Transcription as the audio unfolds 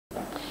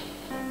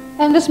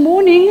And this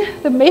morning,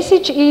 the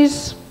message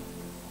is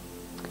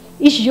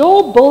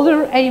your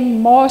builder a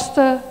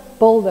master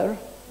builder?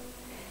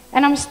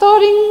 And I'm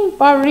starting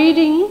by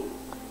reading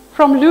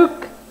from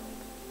Luke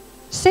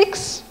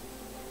 6,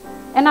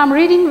 and I'm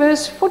reading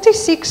verse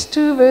 46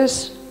 to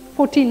verse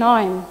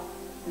 49.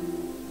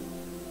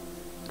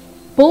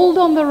 Build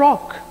on the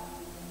rock.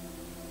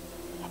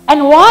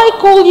 And why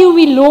call you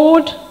me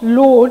Lord,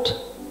 Lord,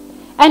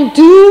 and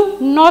do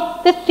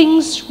not the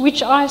things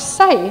which I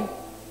say?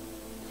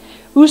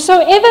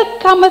 Whosoever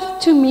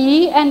cometh to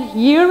me and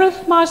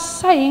heareth my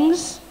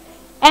sayings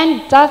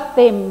and doth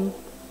them,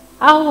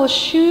 I will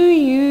shew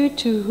you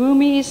to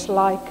whom he is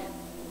like.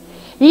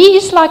 He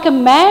is like a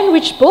man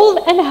which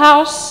built an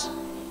house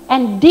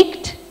and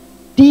digged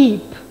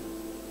deep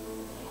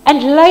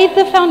and laid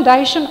the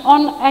foundation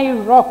on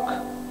a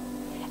rock.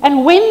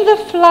 And when the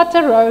flood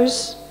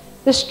arose,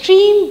 the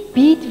stream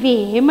beat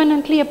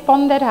vehemently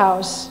upon that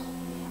house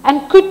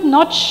and could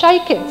not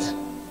shake it,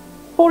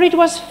 for it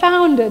was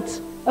founded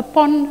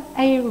upon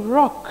a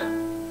rock.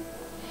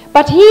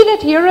 But he that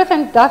heareth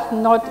and doth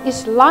not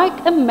is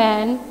like a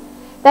man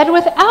that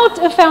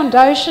without a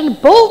foundation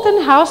built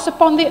an house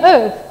upon the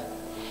earth,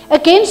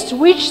 against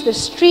which the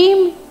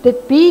stream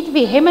did beat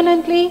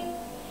vehemently,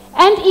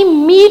 and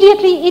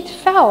immediately it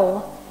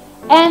fell,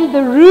 and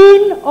the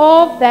ruin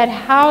of that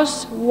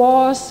house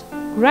was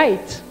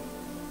great.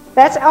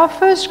 That's our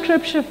first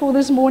scripture for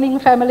this morning,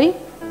 family.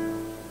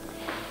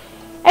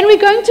 And we're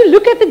going to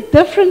look at the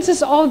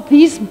differences of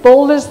these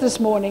builders this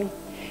morning.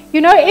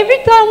 You know,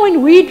 every time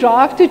when we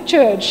drive to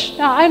church,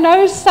 now I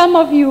know some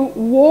of you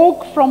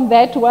walk from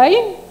that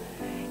way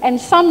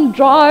and some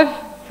drive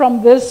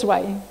from this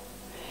way.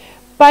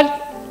 But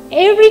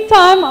every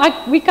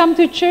time we come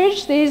to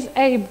church, there's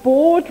a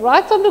board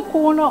right on the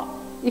corner,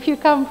 if you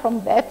come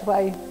from that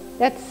way,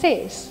 that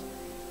says,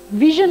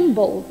 Vision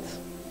Build.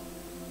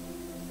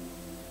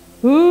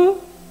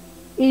 Who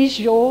is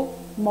your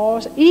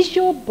master? Is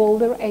your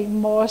builder a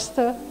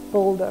master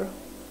builder?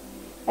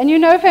 And you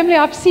know, family,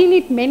 I've seen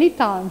it many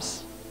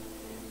times.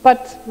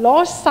 But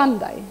last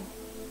Sunday,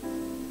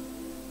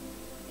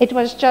 it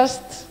was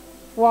just,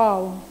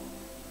 wow.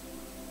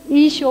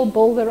 Is your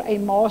builder a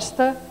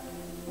master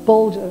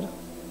builder?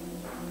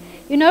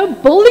 You know,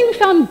 building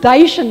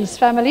foundations,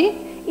 family,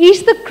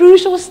 is the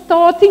crucial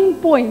starting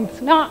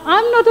point. Now,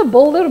 I'm not a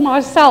builder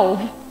myself,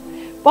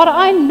 but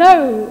I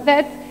know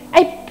that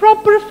a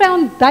proper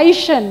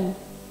foundation,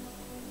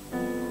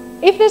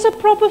 if there's a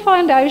proper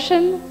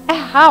foundation, a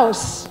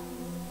house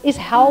is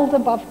held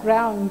above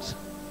ground.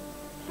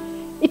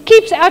 It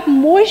keeps out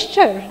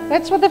moisture.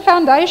 That's what the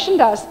foundation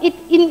does. It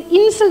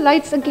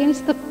insulates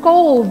against the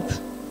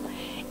cold.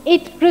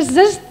 It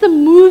resists the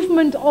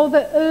movement of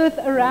the earth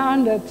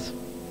around it.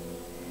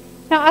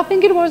 Now, I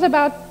think it was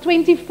about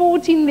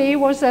 2014, there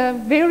was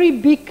a very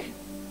big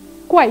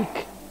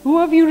quake. Who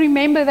of you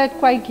remember that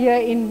quake here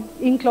in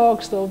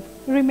Klerksdorp?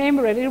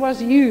 Remember it? It was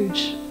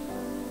huge.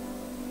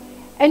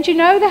 And you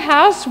know, the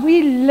house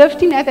we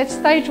lived in at that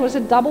stage was a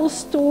double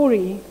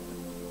story.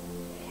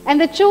 And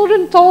the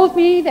children told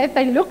me that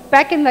they looked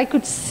back and they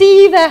could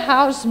see the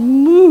house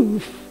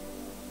move.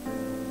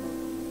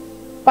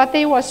 But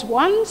there was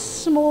one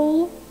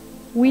small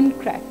wind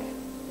crack.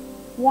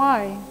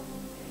 Why?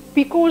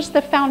 Because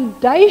the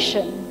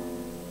foundation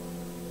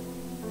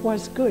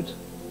was good.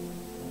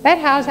 That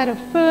house had a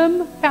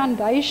firm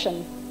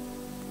foundation.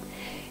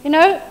 You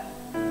know,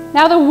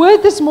 now the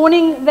word this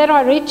morning that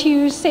I read to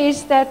you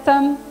says that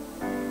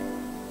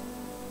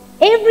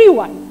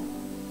everyone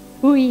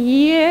who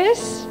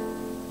hears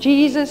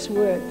Jesus'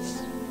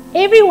 words,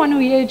 everyone who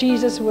hears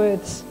Jesus'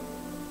 words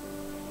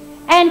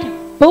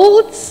and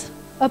builds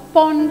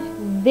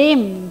upon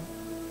them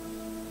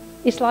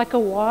is like a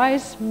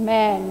wise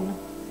man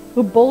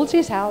who builds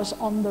his house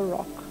on the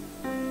rock.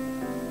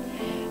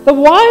 The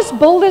wise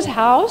builder's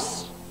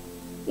house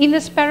in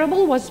this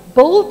parable was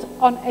built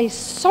on a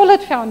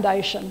solid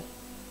foundation.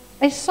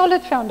 A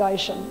solid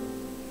foundation.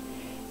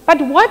 But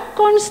what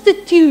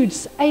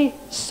constitutes a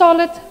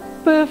solid,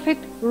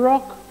 perfect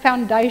rock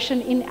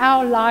foundation in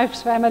our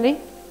lives, family?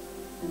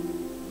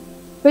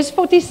 Verse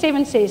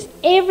 47 says,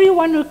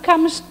 everyone who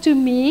comes to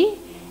me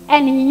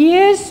and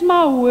hears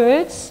my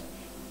words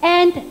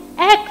and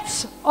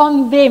acts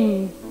on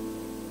them,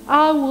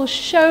 I will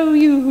show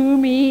you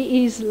whom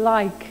he is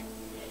like.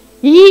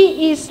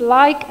 He is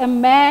like a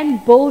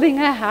man building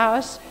a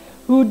house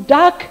who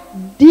dug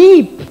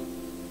deep.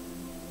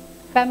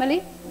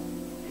 Family,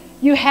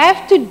 you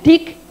have to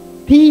dig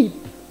deep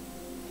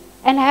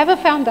and have a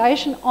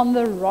foundation on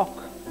the rock,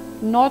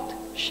 not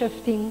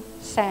shifting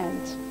sand.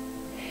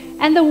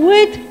 And the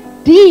word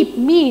deep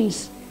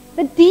means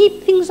the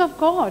deep things of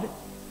God.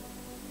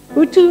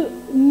 Who to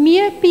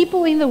mere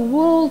people in the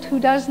world who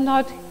does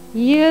not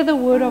hear the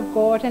word of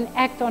God and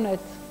act on it,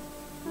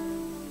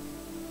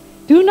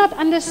 do not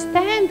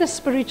understand the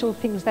spiritual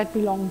things that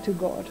belong to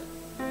God.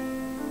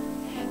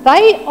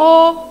 They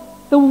are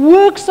the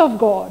works of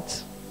God,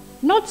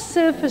 not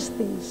surface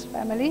things,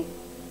 family.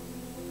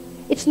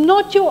 It's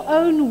not your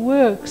own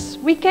works.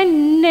 We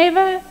can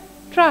never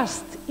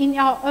trust in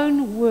our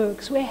own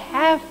works. We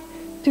have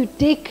to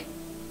dig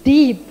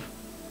deep.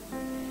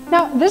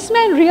 Now, this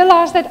man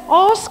realized that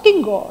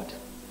asking God,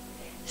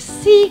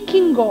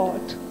 seeking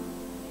God,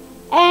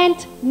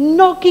 and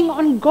knocking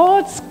on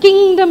God's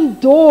kingdom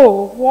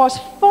door was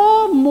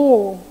far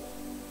more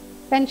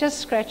than just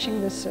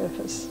scratching the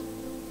surface.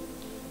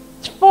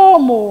 It's far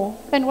more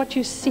than what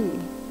you see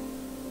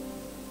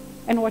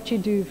and what you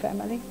do,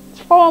 family.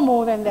 It's far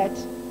more than that.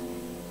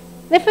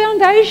 The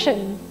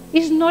foundation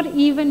is not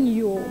even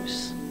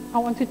yours. I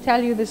want to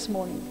tell you this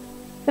morning.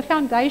 The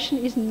foundation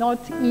is not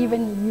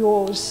even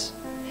yours.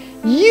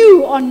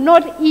 You are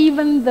not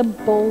even the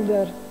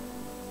builder.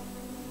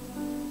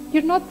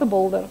 You're not the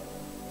builder.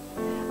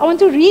 I want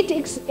to read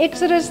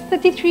Exodus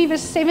 33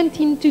 verse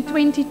 17 to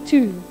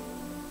 22.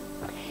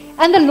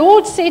 And the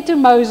Lord said to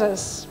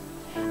Moses,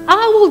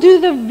 I will do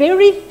the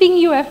very thing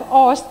you have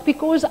asked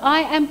because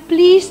I am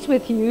pleased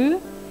with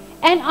you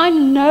and I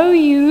know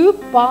you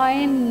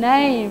by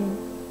name.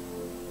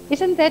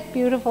 Isn't that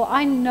beautiful?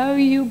 I know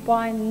you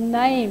by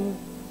name.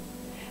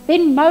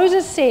 Then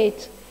Moses said,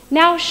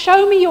 now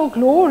show me your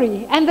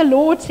glory. And the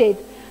Lord said,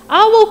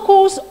 I will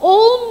cause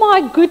all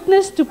my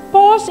goodness to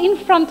pass in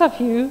front of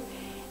you,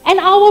 and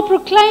I will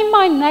proclaim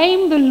my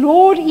name, the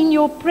Lord, in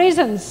your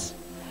presence.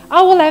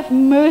 I will have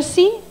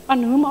mercy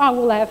on whom I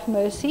will have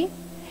mercy,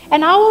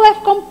 and I will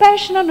have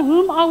compassion on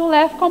whom I will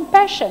have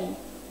compassion.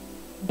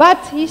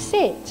 But he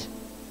said,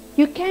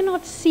 you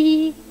cannot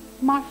see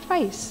my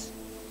face,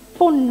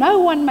 for no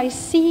one may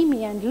see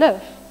me and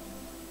live.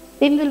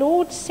 Then the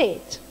Lord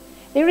said,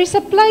 there is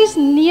a place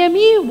near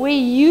me where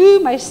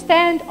you may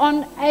stand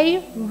on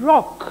a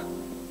rock.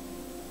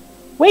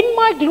 When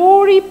my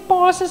glory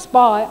passes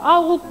by, I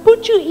will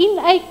put you in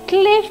a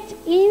cleft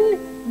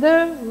in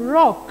the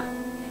rock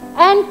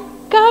and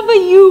cover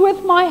you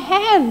with my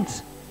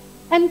hand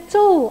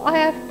until I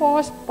have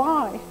passed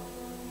by.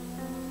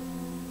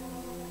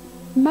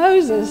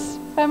 Moses'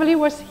 family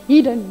was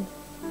hidden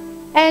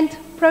and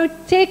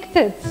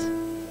protected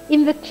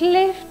in the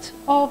cleft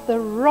of the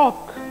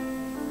rock,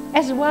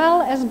 as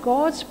well as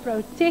God's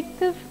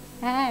protective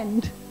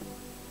hand.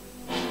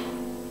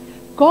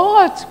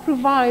 God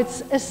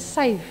provides a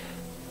safe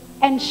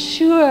and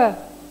sure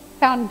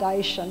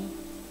foundation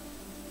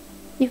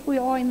if we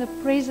are in the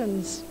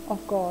presence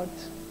of God.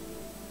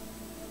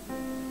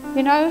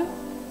 You know,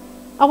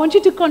 I want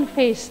you to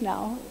confess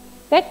now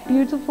that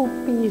beautiful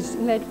piece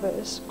in that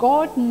verse.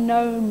 God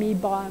know me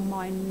by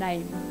my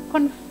name.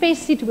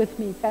 Confess it with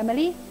me,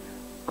 family.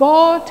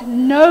 God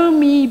know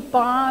me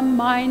by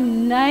my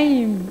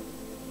name.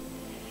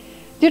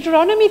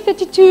 Deuteronomy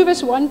 32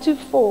 verse 1 to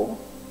 4.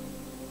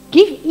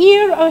 Give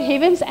ear, O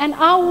heavens, and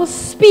I will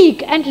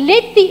speak, and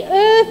let the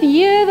earth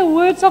hear the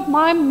words of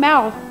my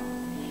mouth.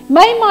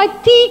 May my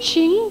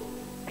teaching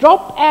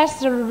drop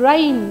as the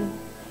rain,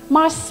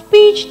 my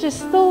speech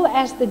distill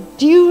as the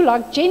dew,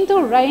 like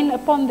gentle rain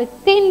upon the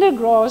tender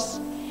grass,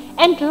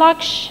 and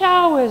like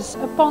showers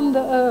upon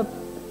the herb.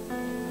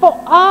 For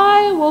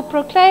I will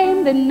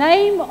proclaim the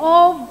name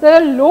of the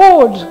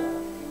Lord.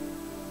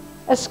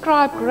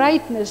 Ascribe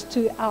greatness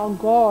to our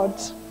God,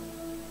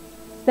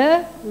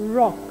 the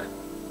rock.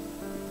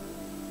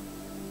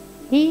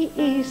 He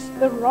is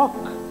the rock.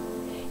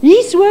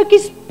 His work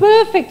is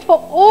perfect, for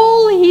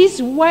all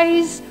his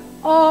ways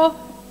are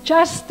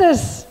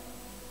justice.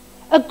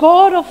 A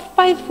God of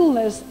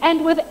faithfulness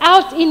and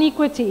without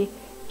iniquity,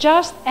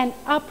 just and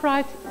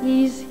upright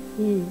is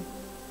he.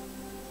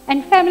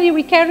 And family,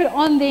 we carry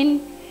on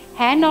then.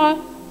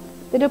 Hannah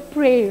did a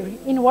prayer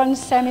in 1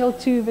 Samuel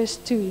 2 verse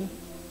 2.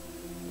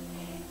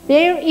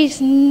 There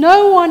is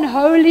no one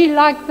holy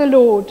like the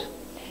Lord.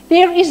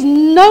 There is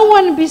no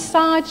one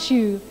besides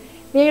you.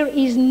 There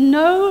is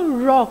no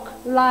rock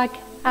like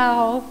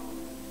our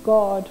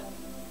God.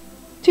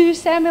 2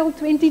 Samuel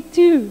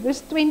 22 verse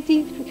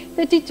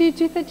 32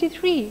 to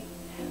 33.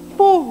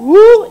 For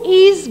who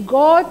is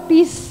God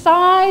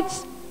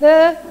besides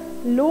the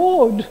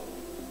Lord?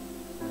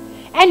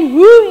 And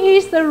who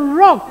is the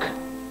rock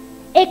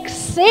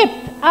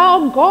except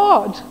our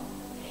God?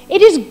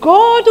 It is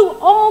God who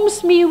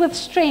arms me with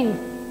strength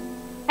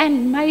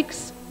and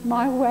makes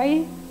my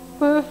way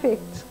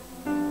perfect.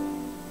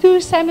 2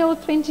 Samuel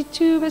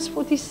 22 verse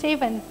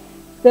 47.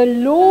 The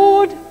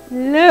Lord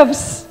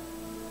lives.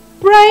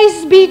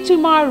 Praise be to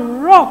my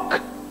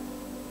rock.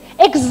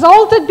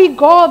 Exalted be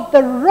God,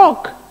 the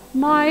rock,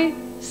 my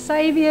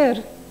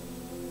Savior.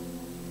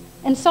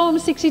 And Psalm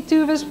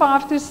 62 verse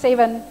 5 to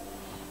 7.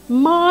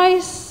 My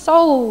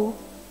soul,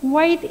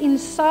 wait in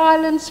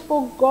silence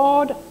for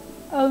God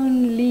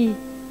only.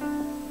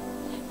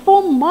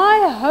 For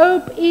my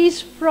hope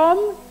is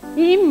from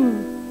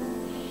him.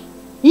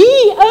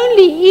 He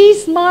only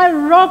is my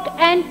rock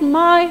and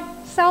my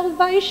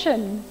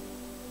salvation,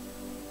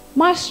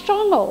 my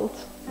stronghold.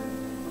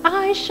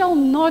 I shall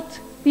not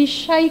be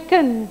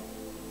shaken.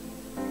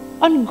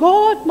 On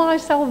God my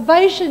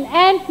salvation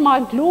and my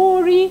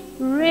glory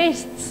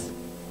rests.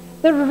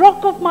 The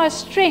rock of my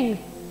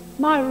strength,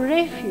 my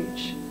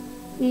refuge,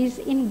 is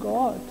in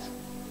God.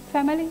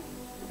 Family,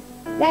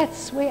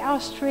 That's where our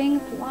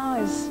strength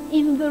lies,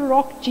 in the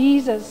rock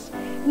Jesus.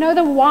 You know,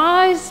 the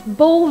wise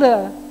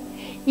builder,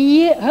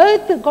 he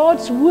heard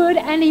God's word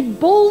and he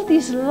built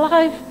his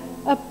life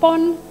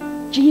upon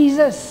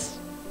Jesus.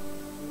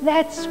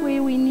 That's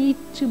where we need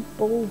to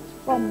build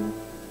from,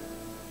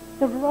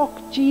 the rock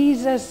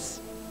Jesus.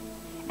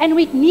 And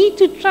we need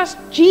to trust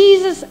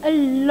Jesus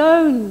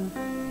alone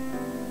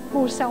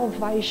for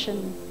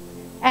salvation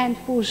and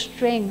for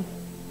strength.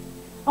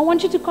 I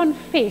want you to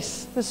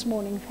confess this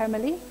morning,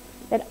 family,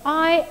 that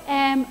I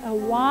am a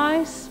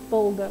wise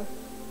builder.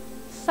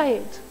 Say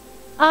it.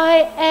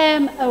 I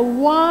am a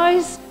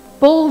wise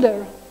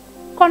builder.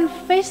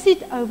 Confess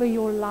it over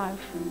your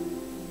life.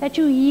 That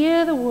you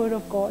hear the word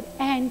of God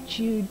and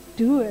you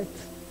do it.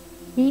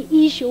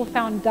 He is your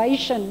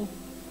foundation.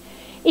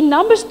 In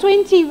Numbers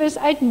 20 verse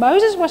 8,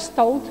 Moses was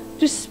told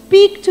to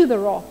speak to the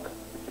rock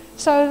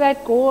so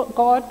that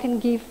God can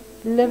give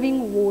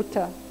living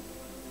water.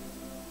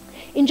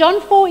 In John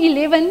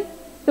 4:11,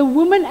 the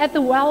woman at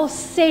the well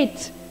said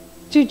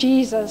to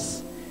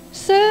Jesus,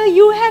 "Sir,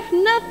 you have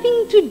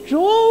nothing to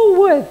draw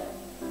with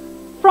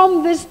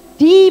from this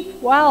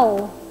deep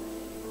well.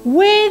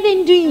 Where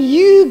then do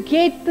you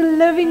get the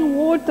living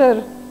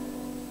water?"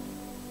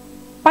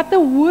 But the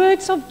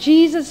words of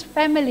Jesus,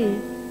 family,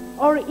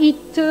 are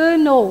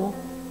eternal.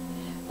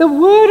 The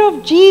word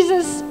of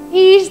Jesus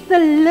is the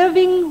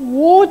living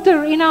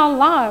water in our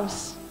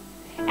lives.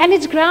 And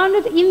it's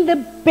grounded in the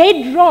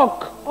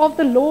bedrock of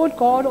the Lord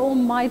God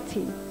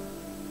Almighty.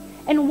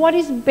 And what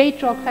is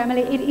bedrock,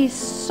 family? It is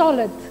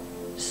solid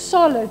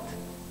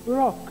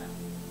rock.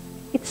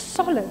 It's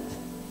solid.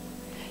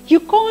 You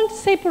can't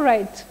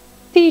separate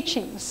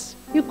teachings.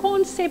 You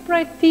can't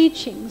separate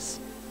teachings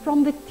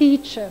from the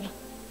teacher.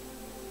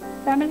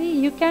 Family,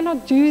 you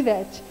cannot do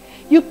that.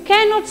 You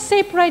cannot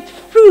separate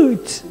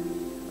fruit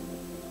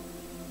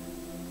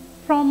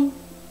from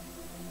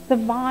the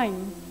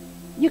vine.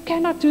 You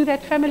cannot do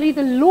that, family.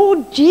 The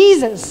Lord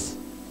Jesus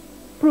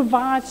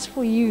provides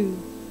for you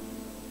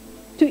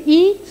to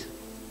eat,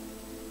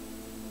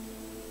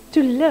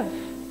 to live,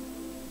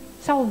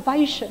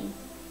 salvation,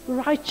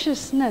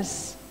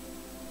 righteousness.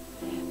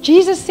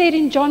 Jesus said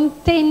in John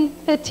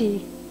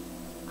 10:30,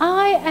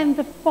 I and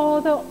the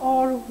Father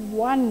are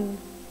one.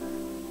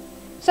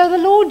 So the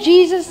Lord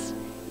Jesus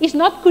is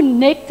not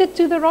connected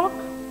to the rock.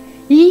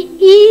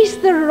 He is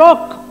the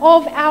rock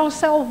of our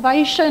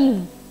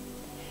salvation.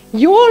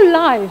 Your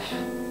life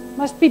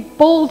must be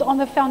built on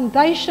the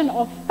foundation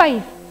of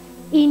faith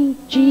in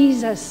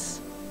Jesus.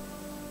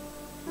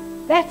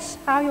 That's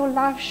how your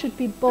life should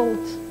be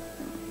built.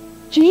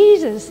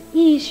 Jesus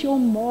is your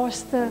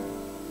master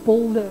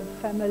builder,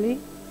 family.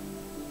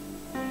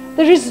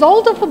 The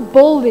result of a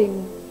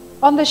building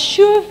on the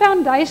sure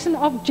foundation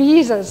of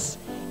Jesus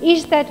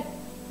is that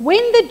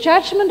when the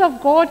judgment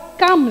of God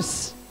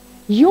comes,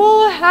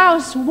 your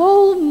house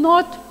will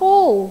not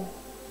fall.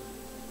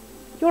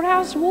 Your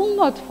house will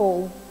not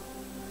fall.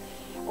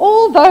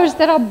 All those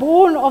that are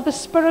born of the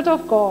Spirit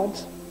of God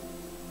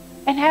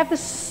and have the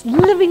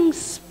living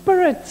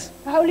Spirit,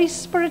 the Holy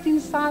Spirit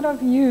inside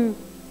of you,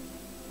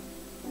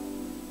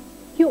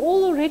 you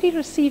all already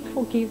received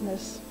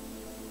forgiveness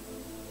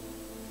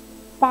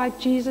by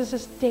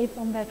Jesus' death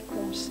on that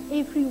cross.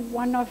 Every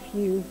one of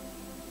you.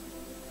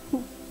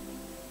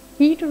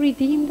 He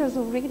redeemed us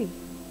already.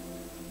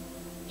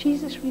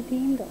 Jesus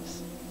redeemed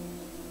us.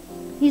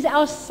 He's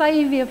our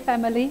Savior,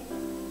 family.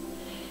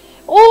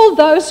 All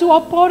those who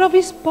are part of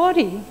His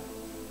body,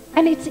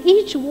 and it's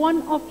each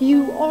one of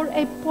you are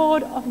a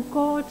part of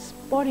God's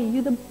body.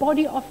 You're the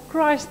body of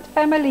Christ,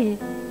 family.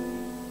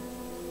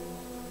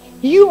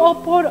 You are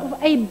part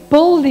of a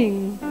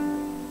building,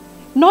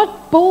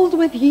 not built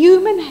with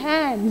human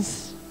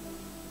hands,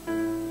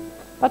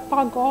 but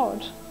by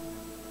God.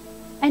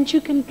 And you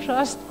can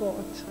trust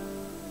God.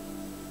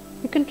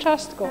 You can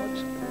trust God.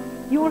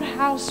 Your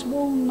house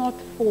will not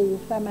fall,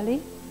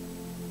 family.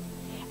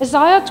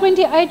 Isaiah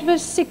 28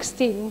 verse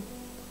 16.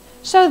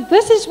 So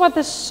this is what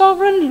the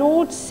sovereign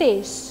Lord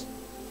says.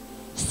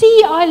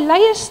 See, I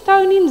lay a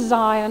stone in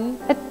Zion,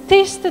 a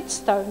tested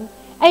stone,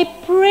 a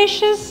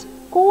precious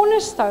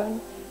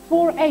cornerstone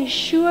for a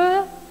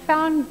sure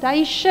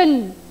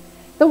foundation.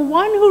 The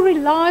one who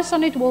relies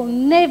on it will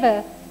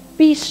never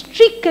be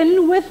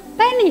stricken with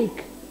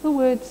panic, the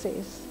word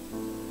says.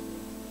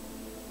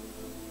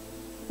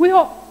 We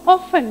are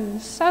often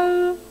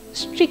so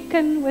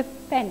stricken with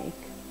panic.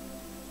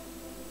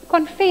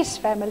 Confess,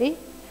 family.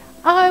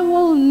 I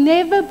will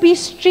never be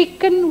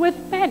stricken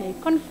with panic.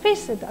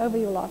 Confess it over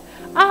your life.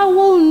 I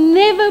will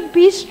never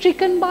be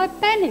stricken by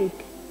panic.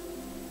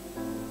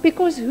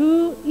 Because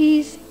who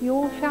is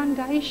your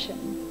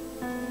foundation?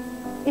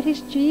 It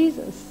is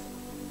Jesus.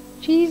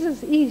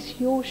 Jesus is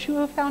your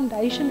sure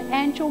foundation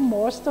and your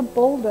master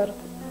builder.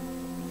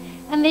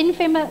 And then,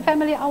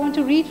 family, I want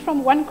to read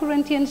from 1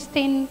 Corinthians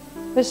 10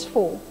 verse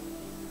 4.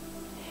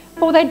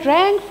 For they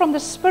drank from the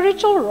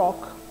spiritual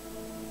rock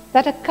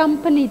that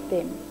accompanied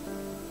them,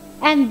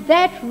 and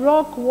that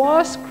rock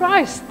was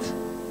Christ.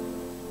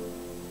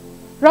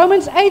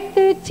 Romans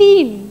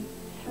 8:13.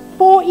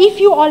 For if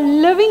you are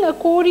living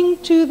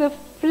according to the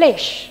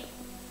flesh,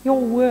 your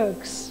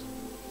works,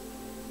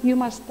 you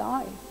must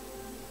die.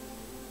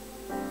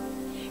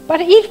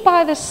 But if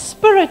by the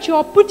Spirit you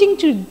are putting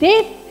to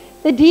death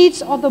the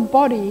deeds of the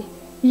body,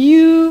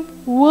 you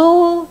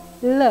will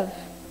live.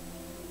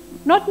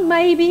 Not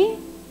maybe,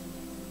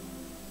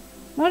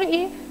 not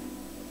if,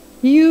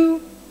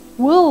 you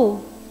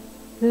will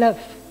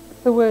live,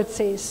 the word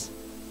says.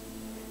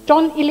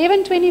 John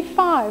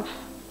 11:25,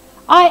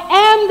 I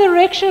am the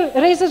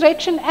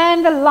resurrection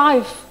and the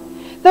life.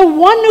 The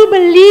one who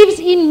believes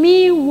in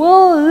me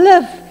will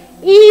live,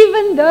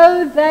 even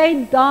though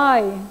they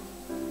die.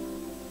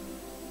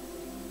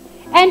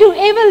 And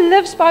whoever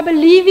lives by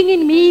believing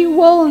in me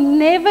will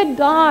never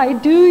die.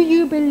 Do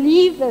you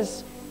believe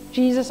this?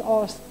 Jesus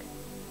asked.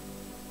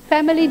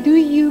 Family, do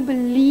you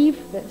believe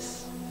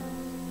this?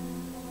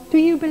 Do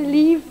you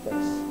believe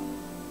this?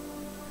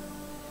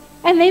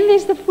 And then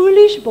there's the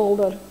foolish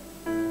builder.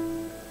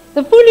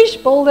 The foolish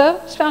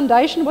builder's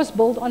foundation was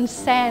built on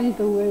sand,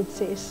 the word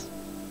says.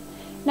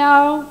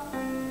 Now,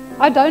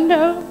 I don't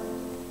know.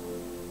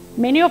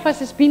 Many of us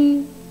has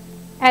been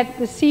at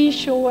the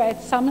seashore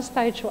at some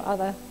stage or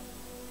other.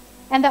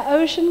 And the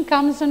ocean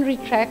comes and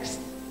retracts.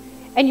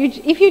 And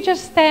if you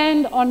just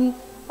stand on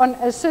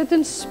a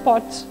certain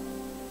spot,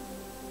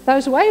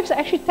 those waves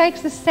actually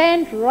takes the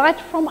sand right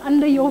from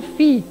under your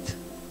feet.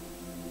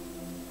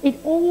 It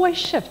always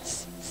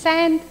shifts.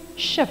 Sand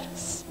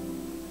shifts.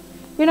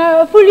 You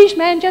know, a foolish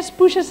man just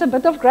pushes a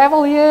bit of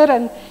gravel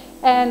here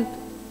and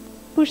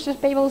pushes the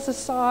pebbles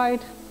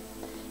aside.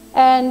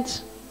 And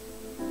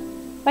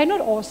they're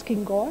not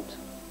asking God.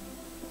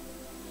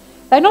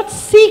 They're not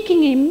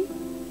seeking Him.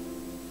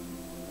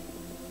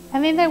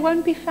 And then they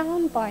won't be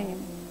found by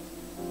Him.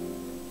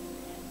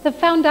 The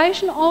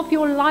foundation of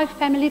your life,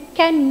 family,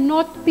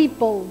 cannot be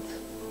built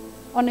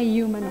on a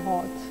human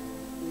heart,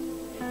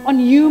 on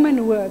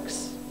human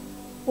works,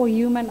 or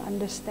human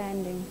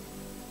understanding.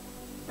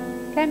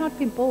 It cannot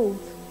be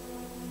built.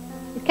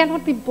 It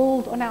cannot be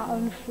built on our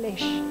own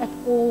flesh at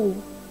all.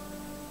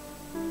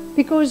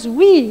 Because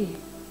we,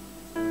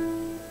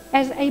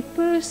 as a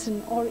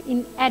person, are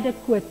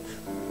inadequate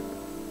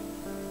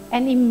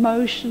and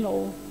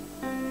emotional,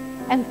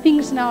 and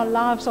things in our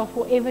lives are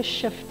forever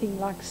shifting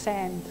like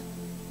sand.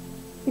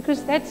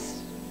 Because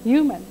that's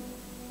human.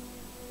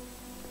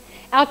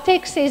 Our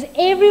text says,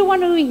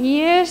 everyone who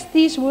hears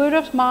these words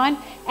of mine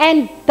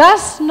and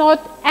does not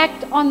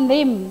act on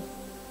them.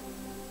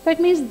 So it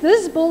means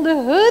this builder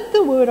heard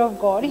the word of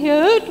God. He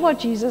heard what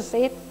Jesus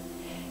said.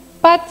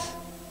 But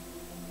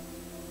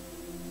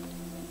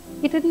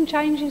he didn't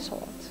change his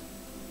heart.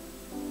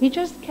 He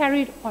just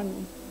carried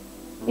on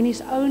in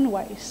his own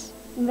ways,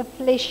 in the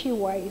fleshy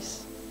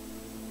ways.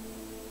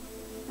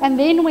 And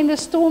then when the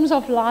storms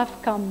of life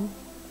come,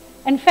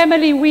 and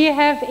family, we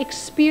have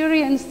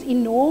experienced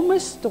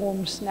enormous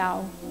storms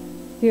now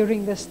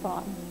during this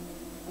time.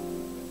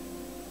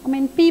 I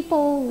mean,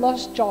 people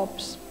lost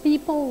jobs,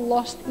 people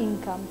lost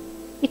income.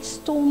 It's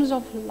storms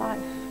of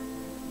life.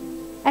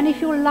 And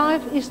if your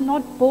life is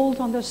not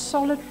built on the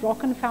solid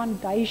rock and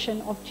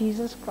foundation of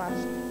Jesus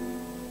Christ,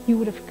 you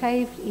would have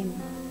caved in.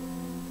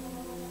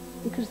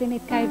 Because then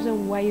it caves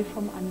away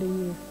from under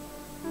you.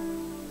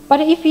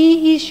 But if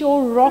He is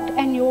your rock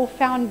and your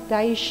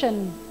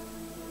foundation,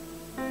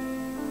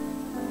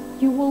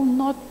 you will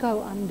not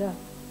go under.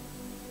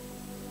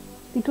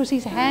 Because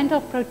His hand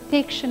of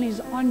protection is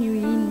on you.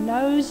 He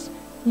knows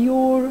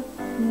your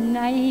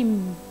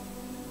name.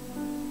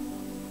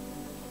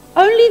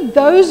 Only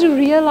those who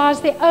realize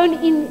their own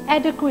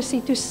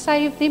inadequacy to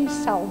save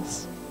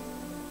themselves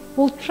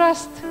will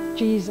trust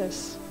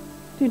Jesus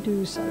to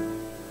do so.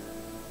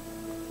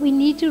 We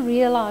need to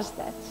realize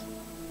that.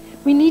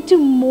 We need to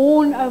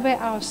mourn over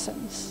our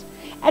sins.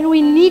 And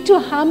we need to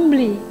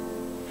humbly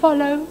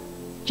follow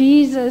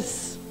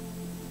Jesus.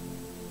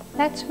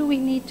 That's who we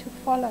need to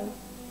follow.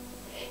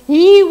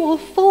 He will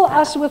fill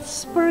us with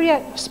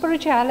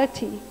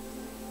spirituality.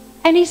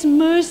 And He's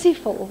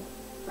merciful.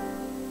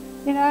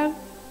 You know,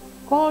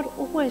 God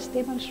always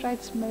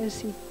demonstrates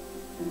mercy.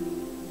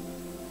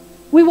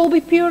 We will be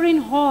pure in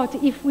heart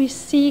if we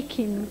seek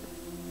Him.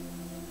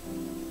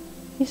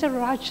 He's a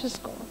righteous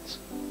God.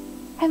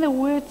 And the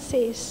Word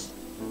says,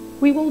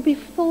 we will be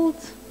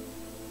filled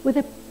with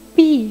the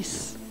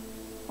peace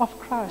of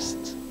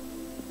Christ.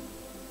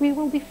 We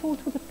will be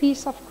filled with the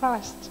peace of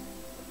Christ.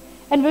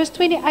 And verse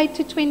 28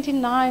 to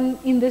 29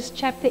 in this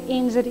chapter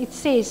ends it. It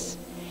says,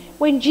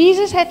 when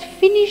Jesus had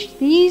finished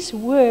these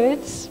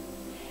words,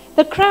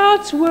 the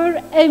crowds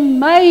were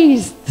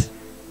amazed.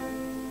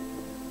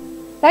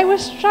 They were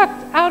struck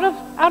out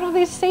of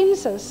their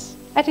senses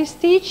at His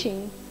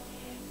teaching.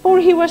 For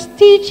He was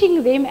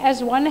teaching them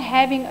as one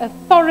having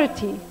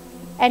authority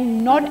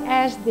and not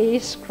as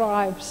their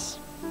scribes.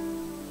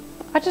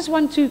 I just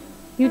want you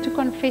to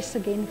confess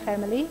again,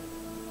 family.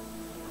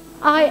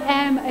 I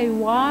am a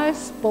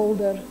wise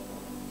builder.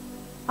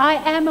 I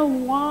am a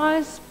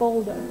wise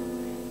builder.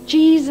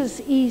 Jesus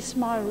is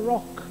my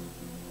rock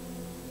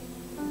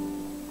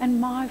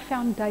and my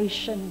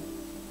foundation.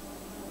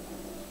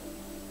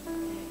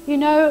 You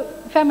know,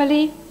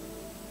 family,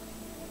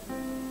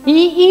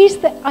 He is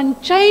the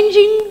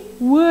unchanging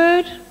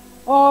word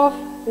of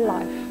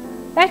life.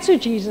 That's who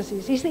Jesus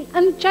is. He's the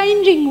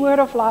unchanging word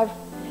of life.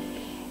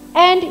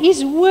 And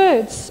His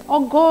words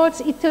are God's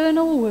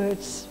eternal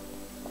words.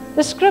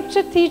 The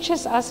scripture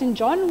teaches us in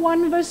John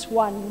 1 verse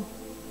 1,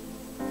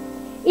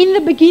 in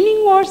the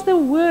beginning was the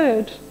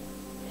Word,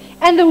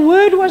 and the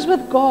Word was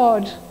with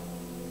God,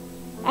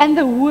 and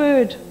the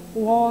Word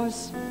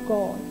was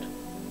God.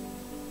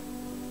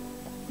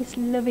 It's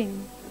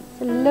living.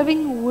 It's a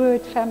living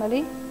word,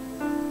 family.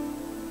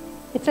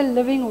 It's a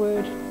living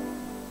word.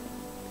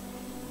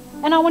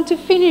 And I want to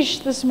finish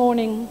this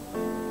morning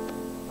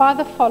by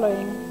the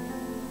following.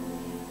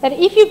 That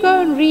if you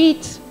go and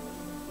read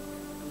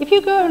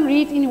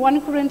in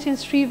 1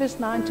 Corinthians 3 verse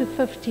 9 to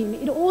 15,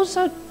 it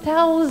also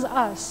tells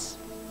us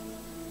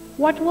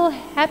what will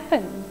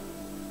happen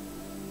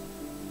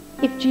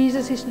if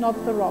Jesus is not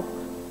the rock.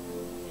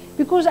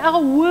 Because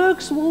our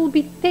works will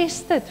be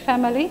tested,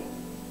 family.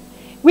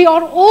 We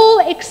are all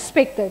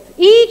expected,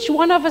 each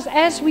one of us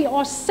as we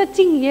are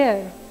sitting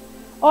here,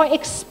 are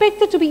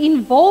expected to be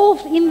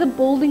involved in the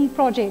building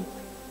project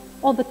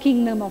of the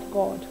kingdom of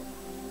God.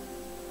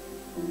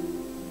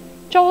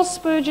 Charles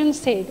Spurgeon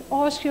said,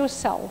 ask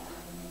yourself,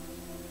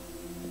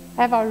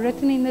 have I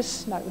written in the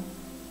snow?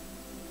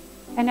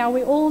 And now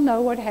we all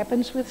know what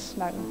happens with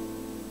snow.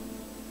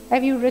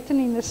 Have you written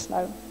in the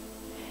snow?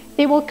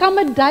 There will come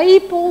a day,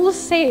 Paul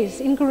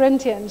says in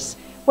Corinthians,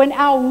 when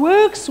our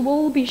works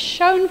will be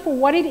shown for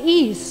what it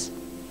is,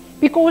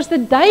 because the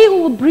day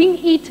will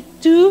bring it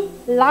to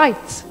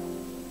light.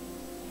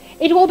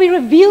 It will be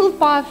revealed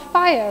by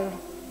fire,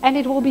 and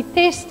it will be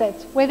tested,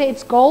 whether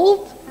it's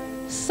gold,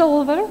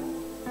 silver,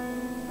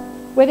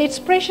 whether it's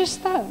precious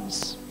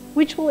stones,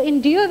 which will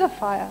endure the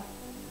fire,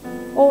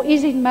 or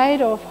is it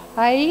made of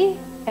hay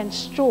and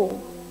straw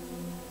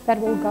that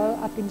will go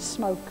up in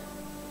smoke.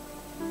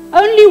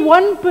 Only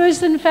one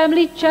person,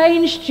 family,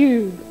 changed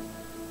you.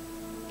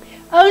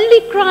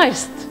 Only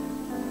Christ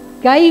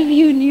gave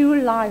you new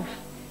life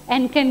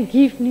and can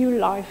give new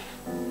life.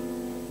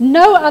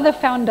 No other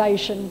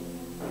foundation.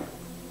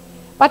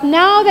 But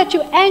now that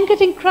you're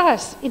anchored in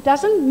Christ, it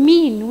doesn't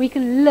mean we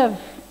can live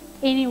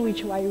any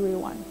which way we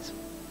want.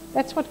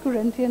 That's what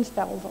Corinthians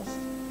tells us.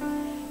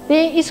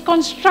 There is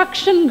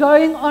construction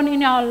going on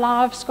in our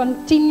lives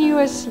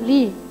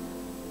continuously.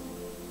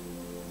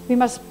 We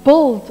must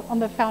build on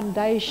the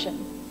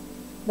foundation,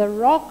 the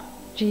rock,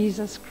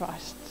 Jesus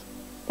Christ.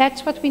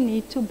 That's what we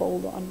need to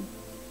build on.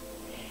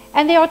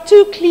 And there are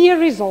two clear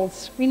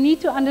results. We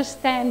need to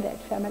understand that,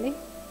 family.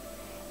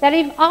 That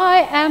if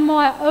I am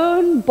my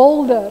own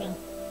builder,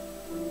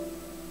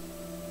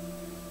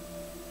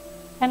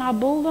 and I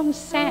build on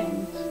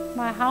sand,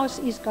 my house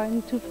is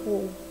going to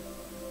fall.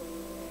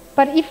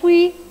 But if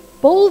we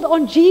build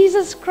on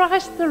Jesus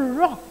Christ, the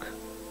rock,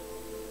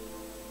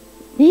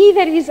 He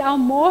that is our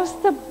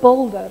master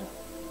builder,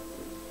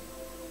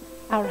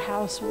 our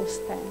house will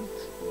stand.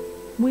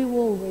 We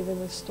will weather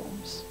the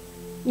storms,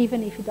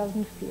 even if it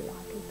doesn't feel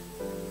like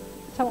it.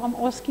 So I'm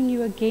asking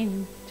you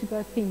again to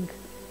go think,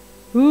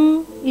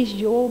 who is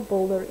your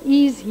builder?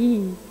 Is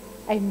He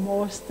a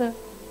master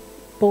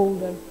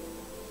builder,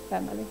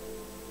 family?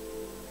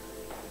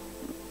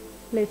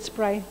 Let's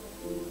pray.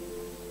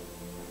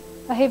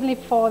 Our Heavenly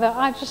Father,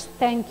 I just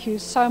thank you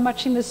so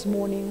much in this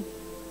morning.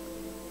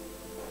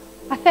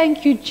 I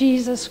thank you,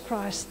 Jesus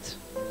Christ,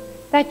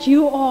 that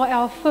you are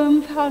our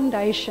firm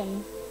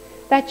foundation,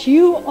 that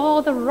you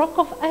are the rock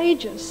of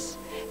ages,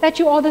 that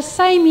you are the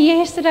same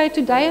yesterday,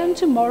 today, and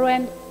tomorrow,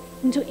 and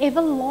into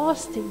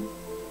everlasting.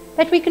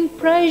 That we can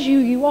praise you.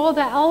 You are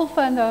the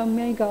Alpha and the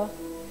Omega.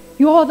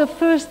 You are the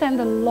first and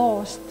the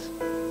last.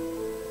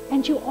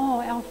 And you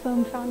are our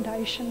firm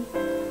foundation.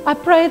 I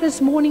pray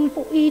this morning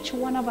for each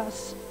one of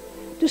us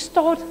to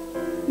start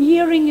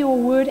hearing your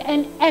word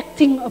and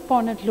acting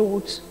upon it,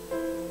 Lord.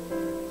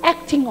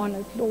 Acting on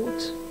it,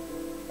 Lord,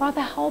 by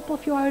the help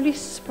of your Holy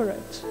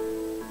Spirit,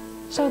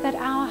 so that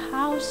our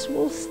house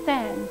will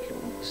stand,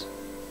 Lord,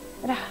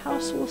 that our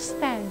house will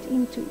stand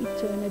into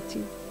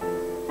eternity.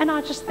 And I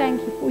just thank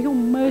you for your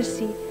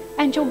mercy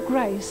and your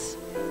grace,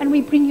 and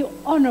we bring you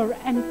honor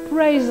and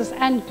praises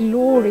and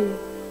glory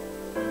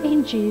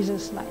in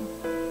Jesus' name.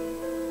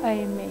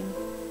 Amen.